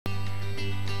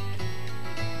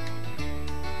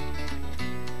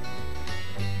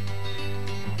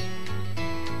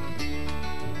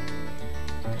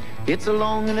It's a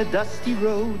long and a dusty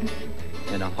road,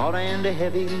 and a hot and a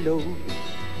heavy load,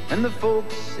 and the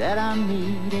folks that I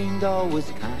meet ain't always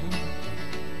kind.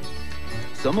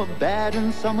 Some are bad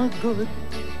and some are good,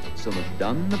 some have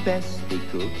done the best they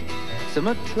could, some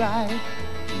have tried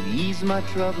to ease my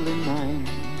troubling mind.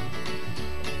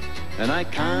 And I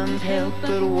can't help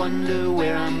but wonder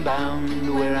where I'm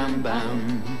bound, where I'm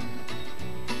bound.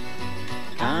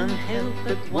 Can't help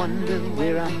but wonder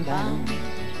where I'm bound.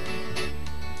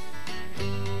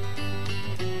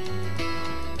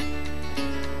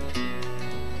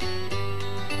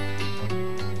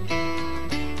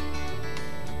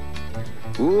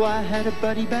 Oh, I had a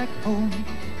buddy back home,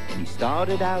 and he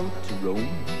started out to roam,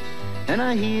 and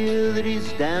I hear that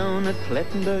he's down at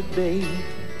Lindberg Bay.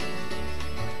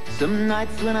 Some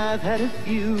nights when I've had a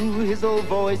few, his old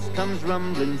voice comes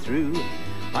rumbling through.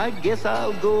 I guess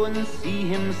I'll go and see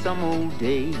him some old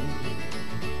day.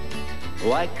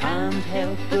 Oh, I can't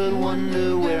help but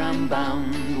wonder where I'm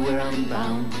bound, where I'm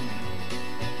bound.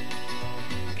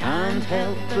 Can't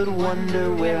help but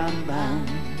wonder where I'm bound.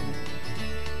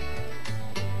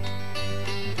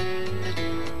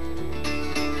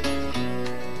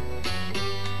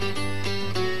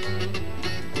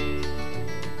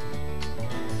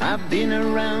 I've been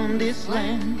around this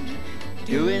land,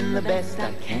 doing the best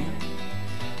I can,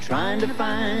 trying to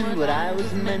find what I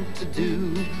was meant to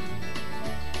do.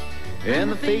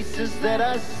 And the faces that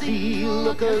I see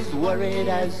look as worried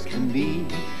as can be,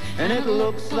 and it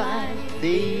looks like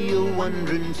they are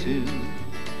wondering too.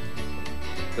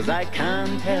 'Cause I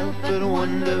can't help but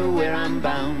wonder where I'm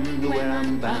bound, where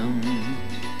I'm bound.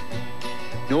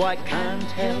 No, I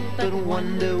can't help but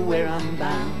wonder where I'm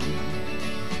bound.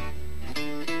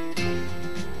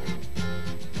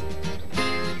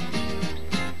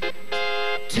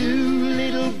 Two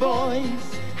little boys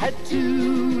had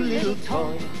two little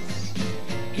toys,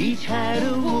 each had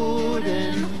a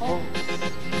wooden horse.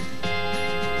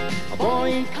 A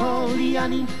boy called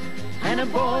Yanni and a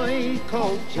boy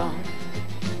called John,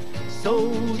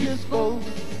 soldiers both,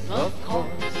 of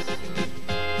course.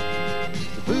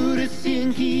 The Buddhist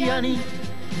Yanni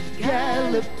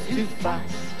galloped too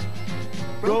fast,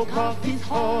 broke off his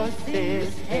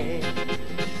horse's head.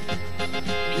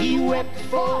 He wept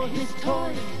for his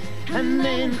toy and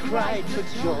then cried for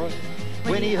joy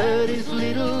when he heard his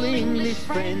little English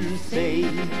friend say,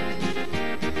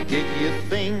 "Did you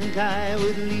think I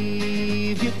would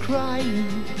leave you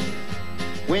crying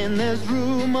when there's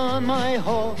room on my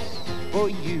horse for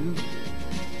you?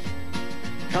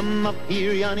 Come up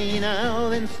here, Yanni,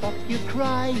 now, and stop your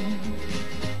crying.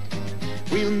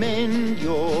 We'll mend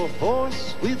your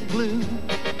horse with glue.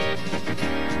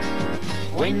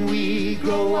 When we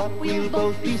grow up, we'll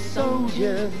both be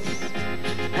soldiers,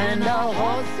 and our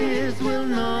horses will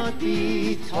not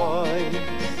be toys.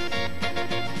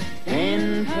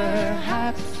 Then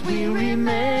perhaps we'll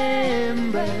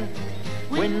remember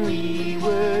when we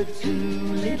were two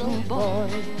little boys."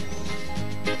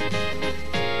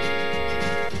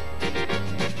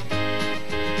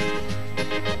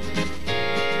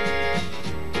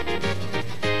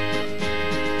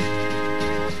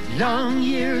 Long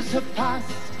years have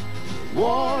passed,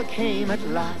 war came at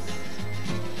last.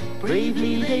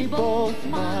 Bravely they both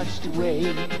marched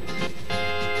away.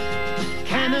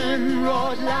 Cannon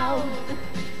roared loud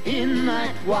in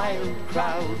that wild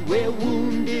crowd where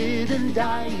wounded and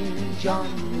dying John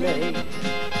lay.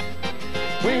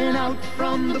 When out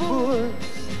from the woods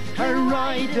a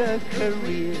rider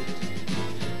careered,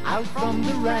 out from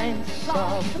the ranks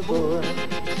of the Boer.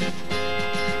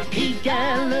 He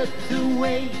galloped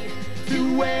away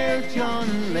to where John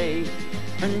lay,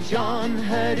 and John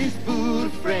heard his Boer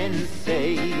friends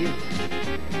say,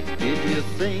 "Did you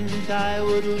think I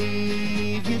would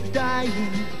leave you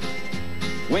dying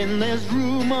when there's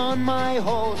room on my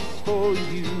horse for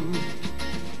you?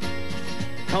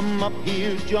 Come up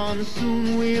here, John,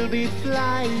 soon we'll be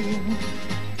flying.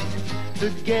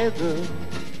 Together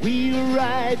we'll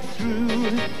ride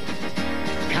through.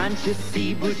 Can't you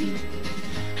see, buddy,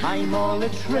 I'm all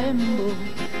a-tremble.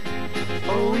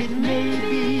 Oh, it may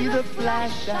be the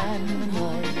flash and the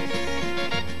noise,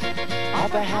 or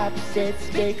perhaps it's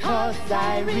because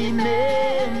I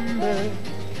remember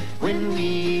when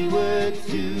we were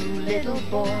two little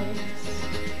boys,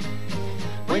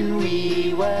 when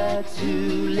we were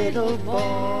two little boys."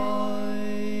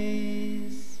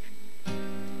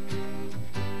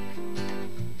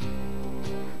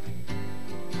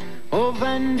 Oh,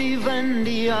 Vandy,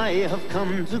 Vandy, I have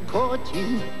come to court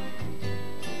you.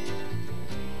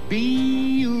 Be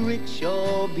you rich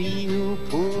or be you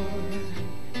poor,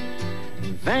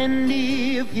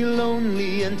 Vandy, if you'll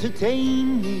only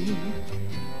entertain me,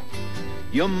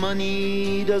 Your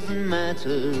money doesn't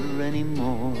matter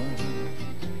anymore.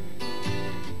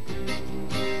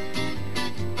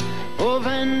 Oh,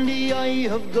 Vandy, I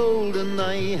have gold and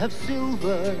I have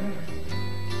silver.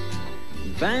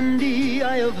 Vandy,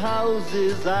 I have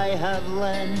houses, I have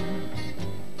land.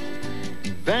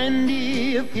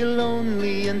 Vandy, if you'll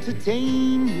only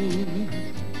entertain me,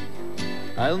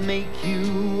 I'll make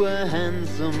you a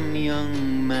handsome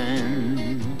young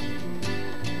man.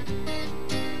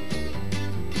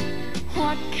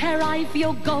 What care I for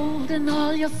your gold and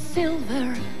all your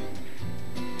silver?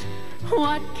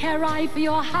 What care I for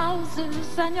your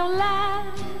houses and your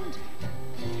land?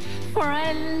 For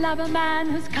I love a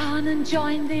man who's gone and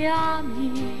joined the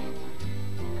army.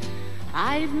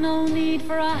 I've no need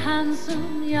for a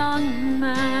handsome young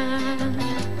man.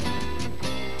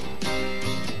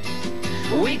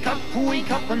 Wake up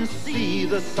and see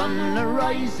the sun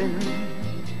a-rising.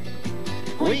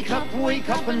 Wake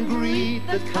up and greet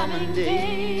the coming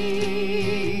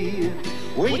day.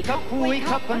 Wake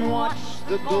up and watch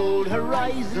the gold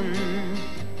horizon,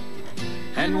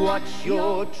 and watch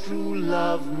your true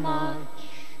love march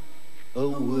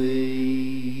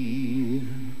away.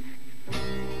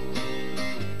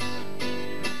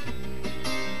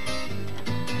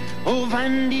 Oh,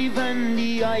 Vandy,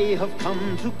 Vandy, I have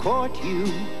come to court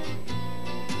you.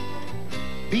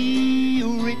 Be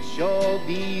you rich or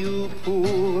be you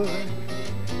poor,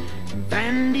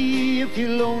 Vandy, if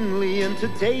you'll only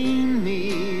entertain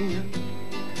me,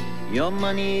 your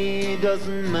money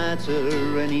doesn't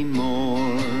matter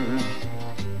anymore.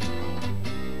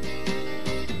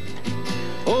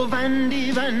 Oh,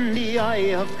 Vandy, Vandy, I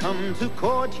have come to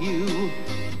court you.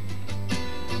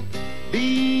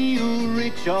 Be you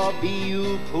rich or be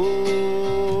you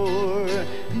poor,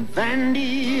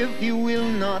 Vandy, if you will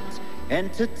not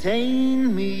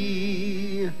entertain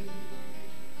me,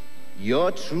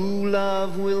 your true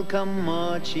love will come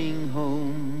marching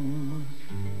home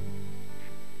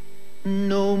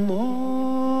no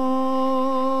more.